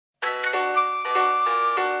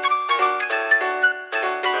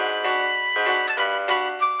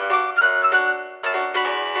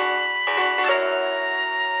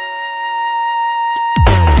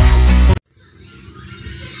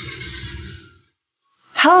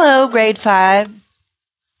Hello, grade 5.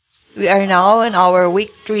 We are now in our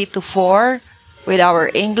week 3 to 4 with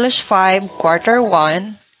our English 5 quarter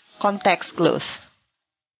 1 context clues.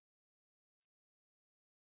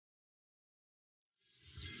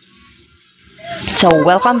 So,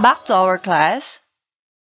 welcome back to our class.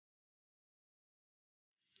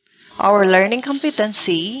 Our learning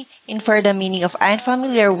competency, infer the meaning of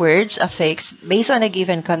unfamiliar words, affix, based on a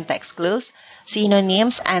given context clues,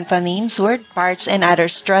 synonyms, antonyms, word parts, and other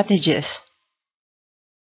strategies.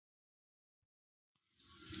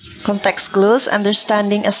 Context clues,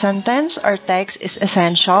 understanding a sentence or text is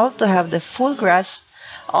essential to have the full grasp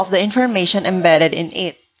of the information embedded in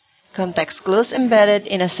it. Context clues embedded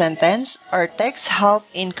in a sentence or text help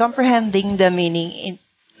in comprehending the meaning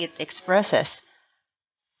it expresses.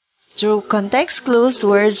 Through context clues,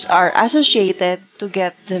 words are associated to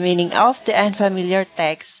get the meaning of the unfamiliar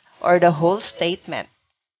text or the whole statement.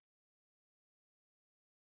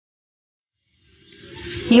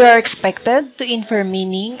 You are expected to infer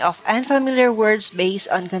meaning of unfamiliar words based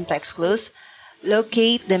on context clues,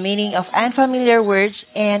 locate the meaning of unfamiliar words,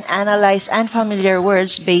 and analyze unfamiliar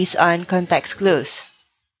words based on context clues.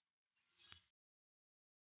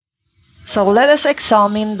 So let us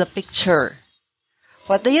examine the picture.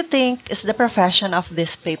 What do you think is the profession of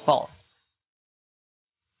these people?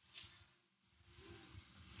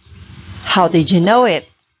 How did you know it?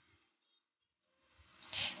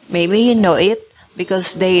 Maybe you know it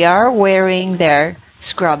because they are wearing their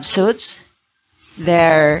scrub suits,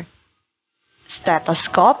 their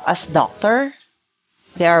stethoscope as doctor,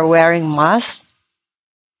 they are wearing masks,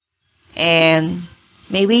 and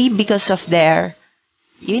maybe because of their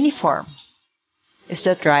uniform. Is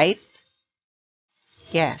that right?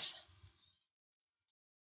 Yes.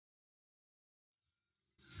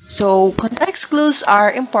 So, context clues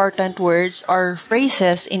are important words or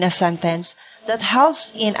phrases in a sentence that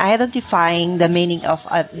helps in identifying the meaning of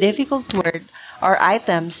a difficult word or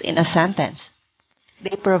items in a sentence.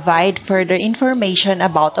 They provide further information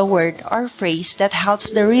about a word or phrase that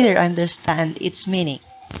helps the reader understand its meaning.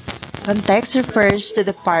 Context refers to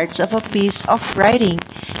the parts of a piece of writing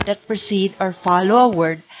that precede or follow a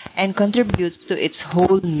word and contributes to its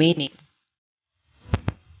whole meaning.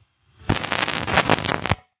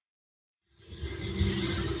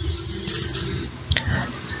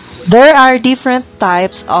 There are different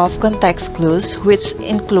types of context clues, which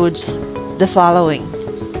includes the following.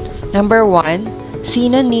 Number 1,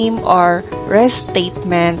 synonym or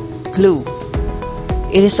restatement clue.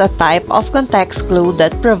 It is a type of context clue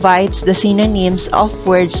that provides the synonyms of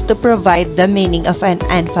words to provide the meaning of an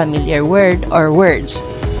unfamiliar word or words.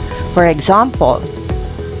 For example,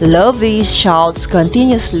 Lovey shouts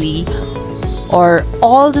continuously or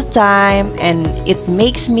all the time and it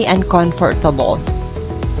makes me uncomfortable.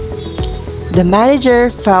 The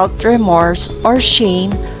manager felt remorse or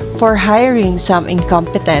shame for hiring some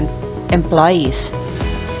incompetent employees.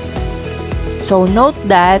 So note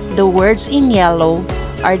that the words in yellow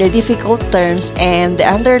are the difficult terms and the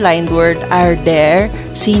underlined word are their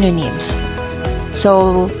synonyms.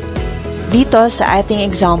 So dito sa ating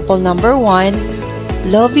example number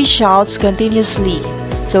 1, Lovey shouts continuously.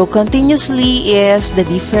 So continuously is the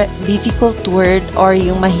difficult word or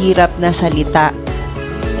yung mahirap na salita.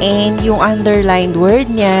 And yung underlined word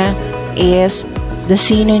niya is the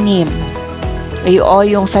synonym. O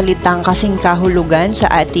yung salitang kasing kahulugan sa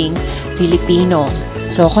ating Filipino.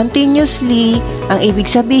 So, continuously, ang ibig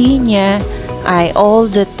sabihin niya ay all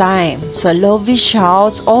the time. So, Lovey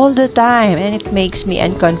shouts all the time and it makes me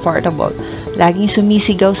uncomfortable. Laging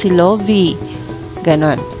sumisigaw si Lovey.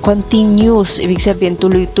 Ganon. Continuous. Ibig sabihin,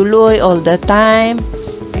 tuloy-tuloy, all the time.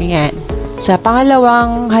 Ayan. Sa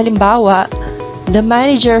pangalawang halimbawa, the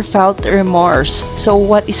manager felt remorse. So,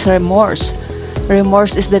 what is remorse?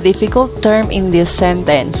 Remorse is the difficult term in this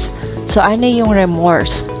sentence. So, ano yung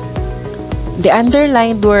remorse? The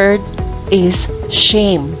underlined word is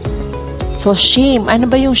shame. So, shame.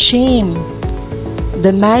 Ano ba yung shame?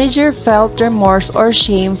 The manager felt remorse or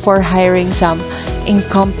shame for hiring some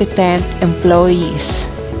incompetent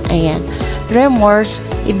employees. Ayan. Remorse,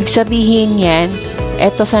 ibig sabihin yan,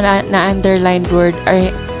 eto sa na-underlined word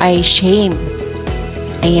ay shame.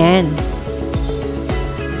 Ayan.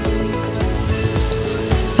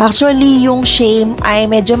 Actually, yung shame ay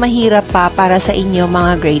medyo mahirap pa para sa inyo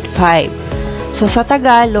mga grade 5. So, sa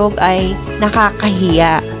Tagalog ay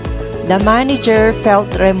nakakahiya. The manager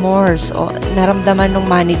felt remorse. O, naramdaman ng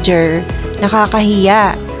manager,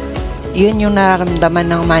 nakakahiya. Yun yung nararamdaman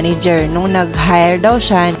ng manager nung nag-hire daw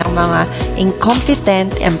siya ng mga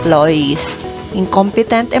incompetent employees.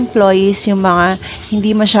 Incompetent employees, yung mga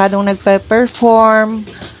hindi masyadong nagpe-perform,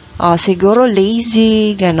 Siguro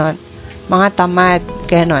lazy, ganon. Mga tamad,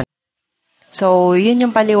 ganon. So, yun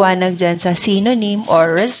yung paliwanag dyan sa synonym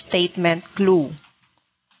or restatement clue.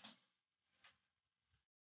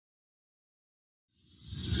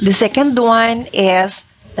 The second one is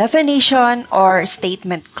definition or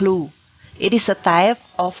statement clue. It is a type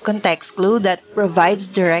of context clue that provides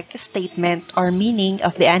direct statement or meaning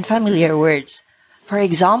of the unfamiliar words. For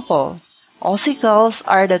example, ossicles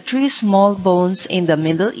are the 3 small bones in the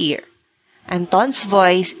middle ear. Anton's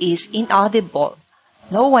voice is inaudible.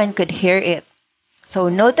 No one could hear it. So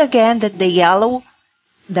note again that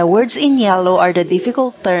the words in yellow are the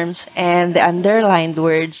difficult terms and the underlined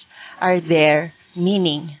words are their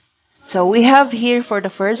meaning. So we have here for the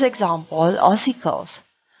first example, ossicles.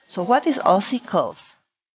 So what is ossicles?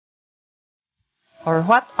 Or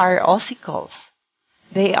what are ossicles?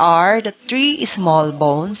 They are the 3 small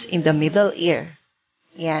bones in the middle ear.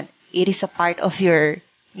 Yan, it is a part of your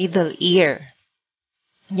middle ear.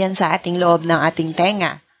 Yan sa ating loob ng ating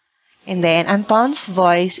tenga. And then, Anton's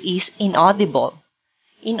voice is inaudible.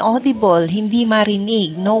 Inaudible, hindi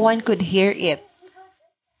marinig. No one could hear it.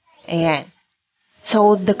 Ayan.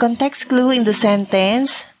 So, the context clue in the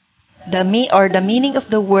sentence, the meaning of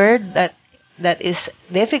the word that is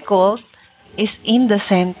difficult is in the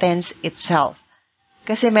sentence itself.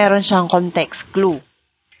 Kasi meron siyang context clue.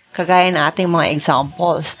 Kagaya ng ating mga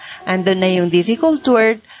examples. Andun na yung difficult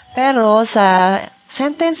word, pero sa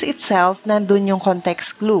sentence itself, nandun yung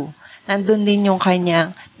context clue. Nandun din yung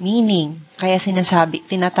kanyang meaning. Kaya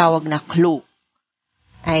tinatawag na clue.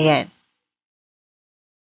 Ayan.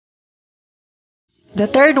 The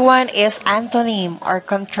third one is antonym or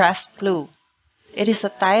contrast clue. It is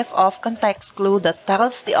a type of context clue that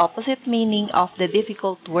tells the opposite meaning of the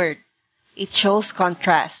difficult word. It shows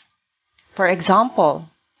contrast. For example,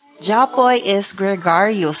 Japoy is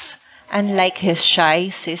gregarious, unlike his shy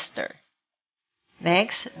sister.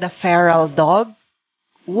 Next, the feral dog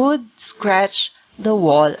would scratch the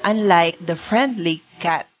wall, unlike the friendly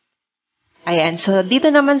cat. Ayan, so dito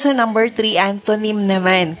naman sa number 3, antonym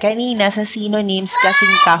naman. Kanina sa synonyms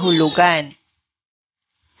kasing kahulugan.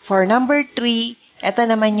 For number 3, ito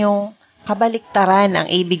naman yung kabaliktaran ang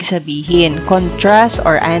ibig sabihin, contrast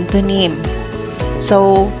or antonym.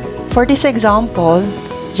 So, for this example,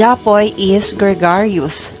 Japoy is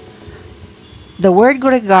gregarious. The word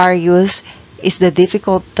gregarious is the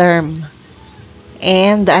difficult term.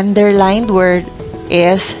 And the underlined word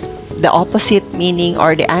is the opposite meaning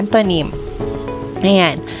or the antonym.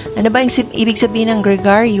 Ayan. Ano ba yung ibig sabihin ng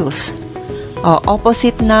gregarious?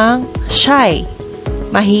 Opposite ng shy.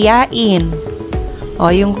 Mahiyain.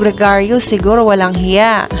 Yung gregarious, siguro walang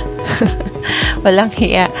hiya. Walang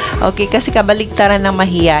hiya. Okay, kasi kabaligtaran ng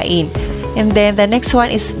mahiyain. And then, the next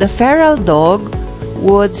one is the feral dog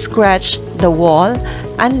would scratch the wall,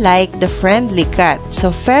 unlike the friendly cat. So,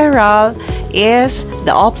 feral is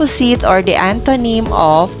the opposite or the antonym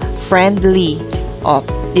of friendly.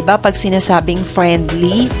 Diba pag sinasabing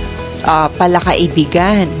friendly,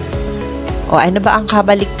 palakaibigan. Ano ba ang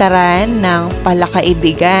kabaliktaran ng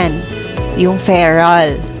palakaibigan? Yung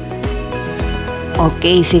feral.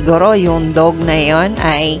 Okay, siguro yung dog na yon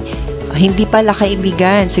ay hindi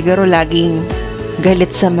palakaibigan. Siguro laging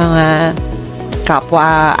galit sa mga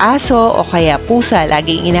kapwa aso o kaya pusa.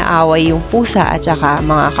 Laging inaaway yung pusa at saka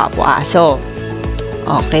mga kapwa aso.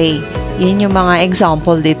 Okay, yan yung mga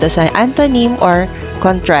example dito sa antonym or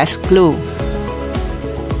contrast clue.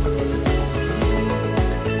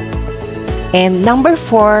 And number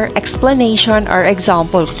 4, explanation or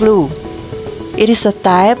example clue. It is a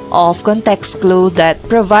type of context clue that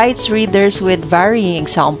provides readers with varying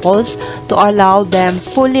examples to allow them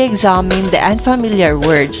fully examine the unfamiliar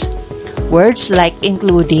words. Words like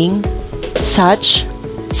including, such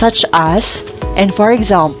as, and for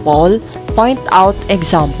example, point out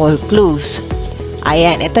example clues.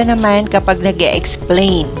 Ayan, ito naman kapag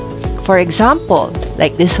nag-e-explain. For example,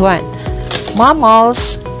 like this one.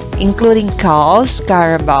 Mammals, including cows,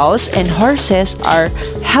 carabaos, and horses are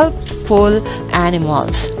helpful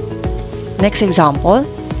animals. Next example.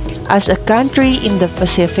 As a country in the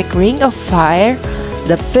Pacific Ring of Fire,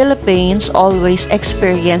 the Philippines always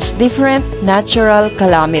experience different natural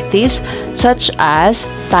calamities such as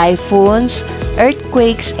typhoons,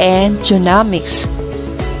 earthquakes, and tsunamis.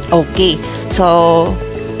 Okay, so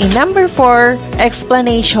in number 4,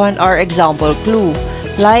 explanation or example clue,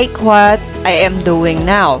 like what I am doing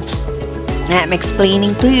now. I'm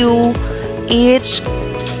explaining to you each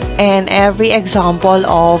and every example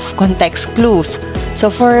of context clues. So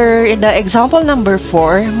for the example number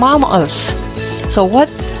 4, mammals. So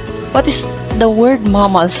what is the word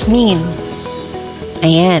mammals mean?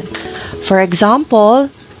 Ayan. For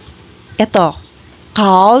example, Ito,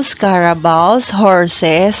 cows, carabaos,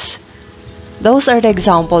 horses. Those are the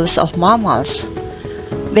examples of mammals.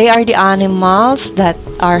 They are the animals that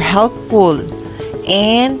are helpful.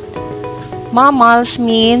 And mammals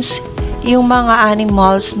means yung mga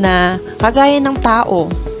animals na kagaya ng tao.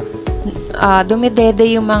 Dumidede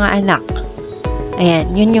yung mga anak.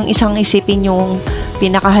 Ayan, yun yung isang isipin yung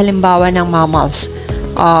pinakahalimbawa ng mammals.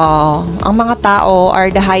 Ang mga tao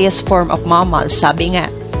are the highest form of mammals, sabi nga.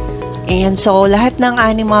 And so, lahat ng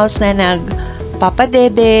animals na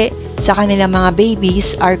nagpapadede sa kanilang mga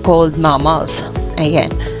babies are called mammals.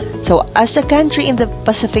 Ayan. So, as a country in the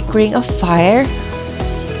Pacific Ring of Fire,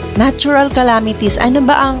 natural calamities, ano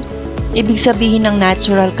ba ang ibig sabihin ng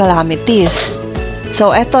natural calamities?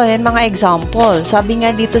 So, eto yan mga example. Sabi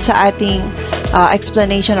nga dito sa ating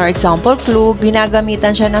explanation or example clue,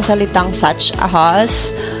 ginagamitan siya ng salitang such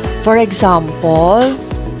as, for example,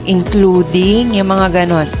 including, yung mga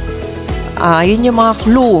ganon. Yun yung mga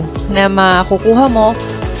clue na makukuha mo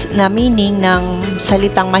na meaning ng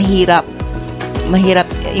salitang mahirap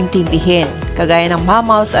intindihin, kagaya ng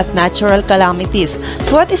mammals at natural calamities.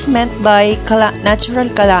 So, what is meant by natural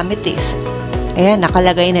calamities? Ayan,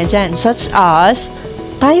 nakalagay na dyan. Such as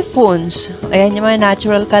typhoons. Ayan yung mga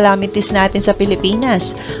natural calamities natin sa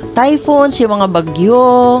Pilipinas. Typhoons, yung mga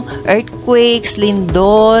bagyo, earthquakes,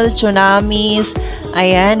 lindol, tsunamis.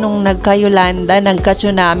 Ayan, nung nagka-Yolanda,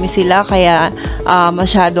 nagka-tsunami sila, kaya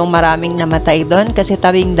masyadong maraming namatay doon kasi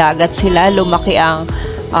tabing dagat sila, lumaki ang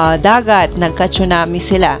dagat, nagka-tsunami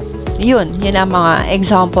sila. Yun ang mga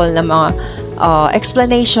example ng mga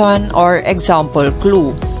explanation or example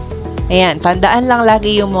clue. Ayan, tandaan lang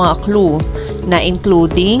lagi yung mga clue na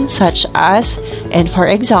including, such as, and for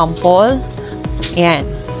example. Ayan,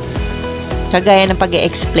 kagaya ng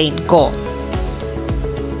pag-i-explain ko.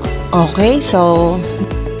 Okay, so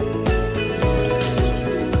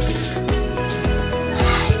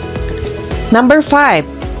number 5,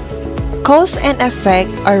 cause and effect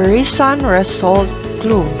or reason-result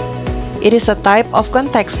clue. It is a type of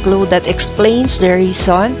context clue that explains the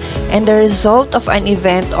reason and the result of an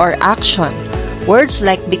event or action. Words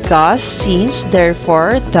like because, since,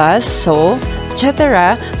 therefore, thus, so,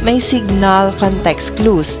 etc. may signal context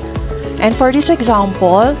clues. And for this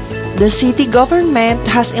example, the city government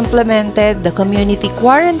has implemented the community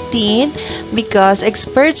quarantine because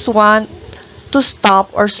experts want to stop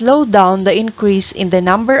or slow down the increase in the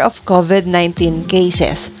number of COVID-19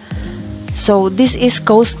 cases. So, this is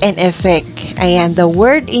cause and effect. Ayan, the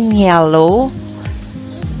word in yellow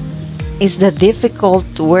is the difficult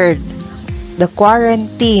word. The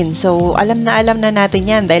quarantine. So, alam na natin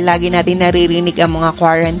yan dahil lagi natin naririnig ang mga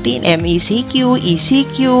quarantine. MECQ,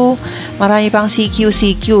 ECQ, marami pang CQ,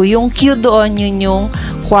 CQ. Yung Q doon, yun yung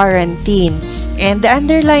quarantine. And the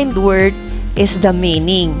underlined word is the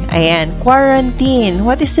meaning. Ayan, quarantine.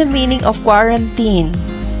 What is the meaning of quarantine?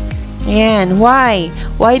 Ayan, why?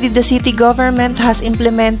 Why did the city government has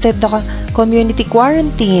implemented the community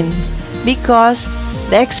quarantine? Because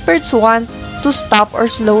the experts want to stop or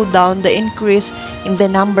slow down the increase in the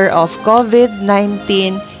number of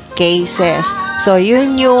COVID-19 cases. So,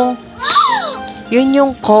 yun yung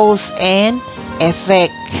cause and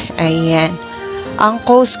effect. Ayan. Ang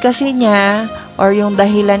cause kasi niya, or yung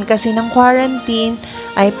dahilan kasi ng quarantine,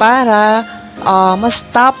 ay para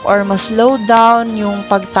ma-stop or ma-slow down yung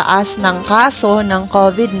pagtaas ng kaso ng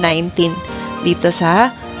COVID-19 dito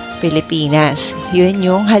sa Pilipinas. Yun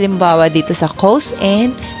yung halimbawa dito sa cause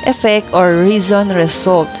and effect or reason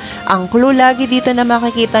result. Ang clue lagi dito na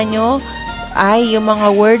makikita nyo ay yung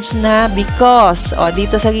mga words na because. O,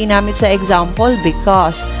 dito sa ginamit sa example,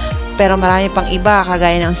 because. Pero marami pang iba,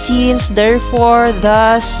 kagaya ng since, therefore,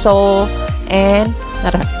 thus, so, and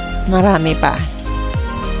marami pa.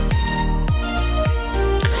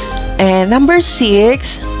 And number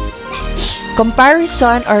 6,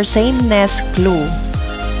 comparison or sameness clue.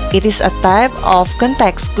 It is a type of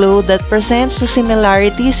context clue that presents the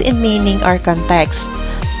similarities in meaning or context.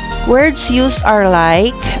 Words used are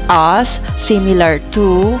like, as, similar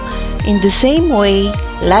to, in the same way,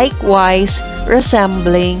 likewise,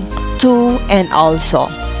 resembling, to, and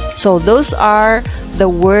also. So those are the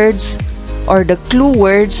words or the clue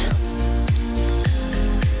words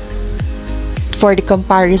for the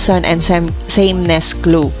comparison and sameness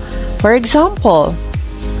clue. For example,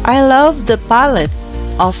 I love the palette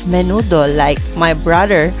of menudo like my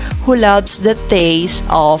brother who loves the taste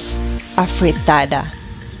of a fritada.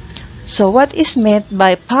 So, what is meant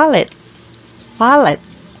by palette? Palette.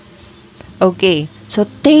 Okay, so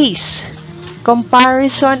taste,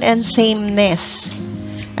 comparison, and sameness.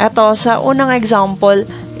 Ito, sa unang example,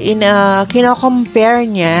 kino-compare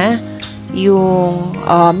niya yung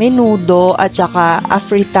menudo at saka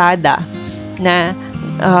afritada na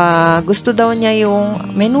gusto daw niya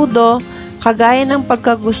yung menudo kagaya ng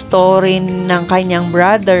pagkagusto rin ng kanyang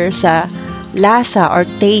brother sa lasa or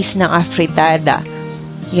taste ng afritada.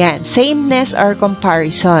 Yan, sameness or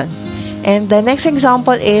comparison. And the next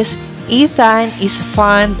example is Ethan is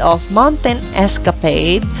fond of mountain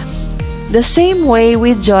escapade the same way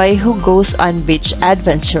with Joy who goes on beach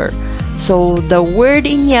adventure. So the word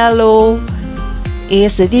in yellow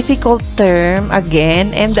is the difficult term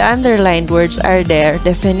again, and the underlined words are their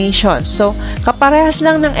definitions. So kaparehas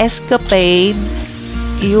lang ng escapade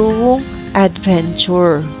yung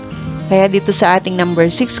adventure. Kaya dito sa ating number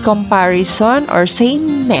 6, comparison or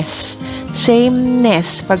sameness.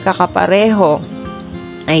 Sameness, pagkakapareho.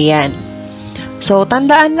 Ayan. So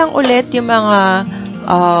tandaan lang ulit yung mga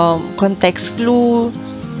context clue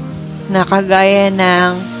na kagaya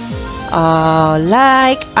ng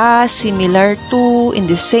like, as, similar to,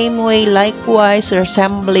 in the same way, likewise,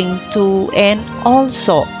 resembling to, and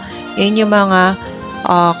also. Yun yung mga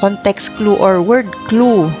context clue or word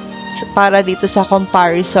clue para dito sa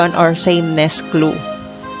comparison or sameness clue.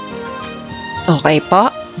 Okay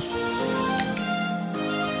po?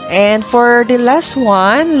 And for the last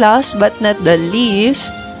one, last but not the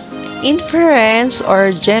least, inference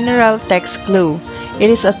or general text clue. It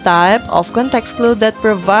is a type of context clue that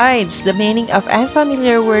provides the meaning of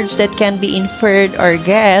unfamiliar words that can be inferred or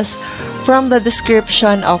guessed from the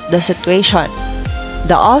description of the situation.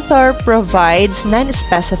 The author provides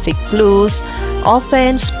non-specific clues,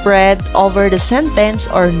 often spread over the sentence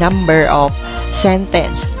or number of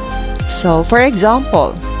sentence. So, for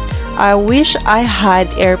example, I wish I had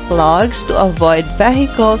earplugs to avoid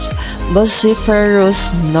vehicles' vociferous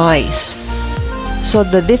noise. So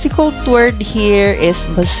the difficult word here is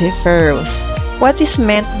vociferous. What is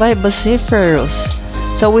meant by vociferous?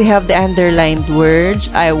 So we have the underlined words,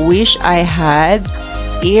 I wish I had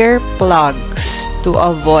earplugs to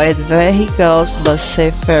avoid vehicles'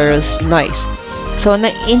 vociferous noise. So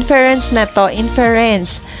na inference na to,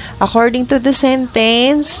 inference. According to the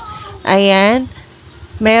sentence, ayan,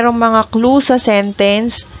 merong mga clue sa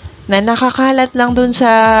sentence na nakakalat lang dun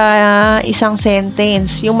sa isang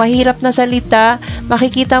sentence. Yung mahirap na salita,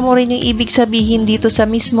 makikita mo rin yung ibig sabihin dito sa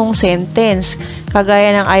mismong sentence.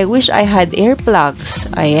 Kagaya ng I wish I had earplugs.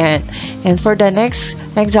 Ayan. And for the next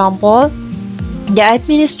example, the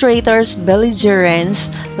administrator's belligerence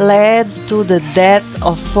led to the death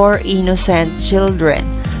of 4 innocent children.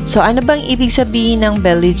 So, ano bang ibig sabihin ng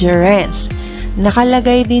belligerence?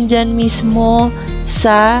 Nakalagay din dyan mismo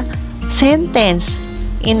sa sentence.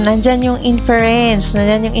 Nandyan yung inference.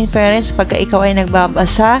 Nandyan yung inference pagka ikaw ay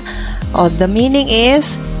nagbabasa. The meaning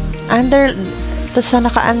is, sa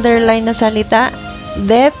naka-underline na salita,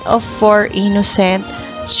 death of 4 innocent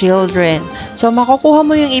children. So, makukuha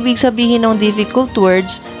mo yung ibig sabihin ng difficult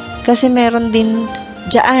words kasi meron din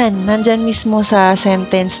dyan, nandyan mismo sa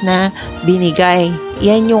sentence na binigay.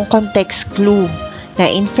 Yan yung context clue na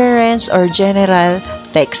inference or general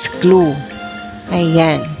text clue.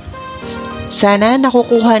 Ayan. Sana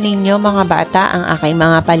nakukuha ninyo mga bata ang aking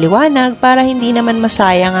mga paliwanag para hindi naman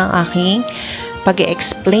masayang ang aking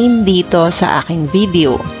pag-explain dito sa aking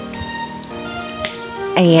video.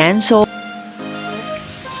 Ayan, so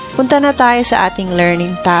punta na tayo sa ating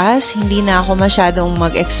learning task. Hindi na ako masyadong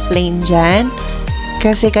mag-explain dyan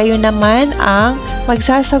kasi kayo naman ang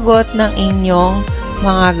magsasagot ng inyong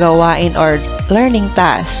mga gawain or learning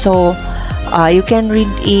task. So, you can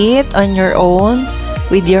read it on your own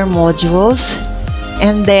with your modules.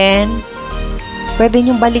 And then, pwede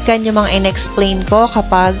nyo balikan yung mga in-explain ko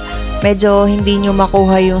kapag medyo hindi nyo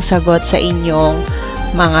makuha yung sagot sa inyong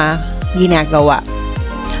mga ginagawa.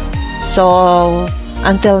 So,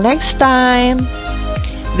 until next time,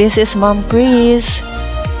 this is Mom Chris,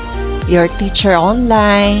 your teacher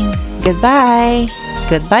online. Goodbye.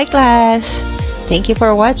 Goodbye, class. Thank you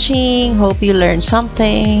for watching. Hope you learned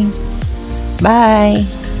something. Bye.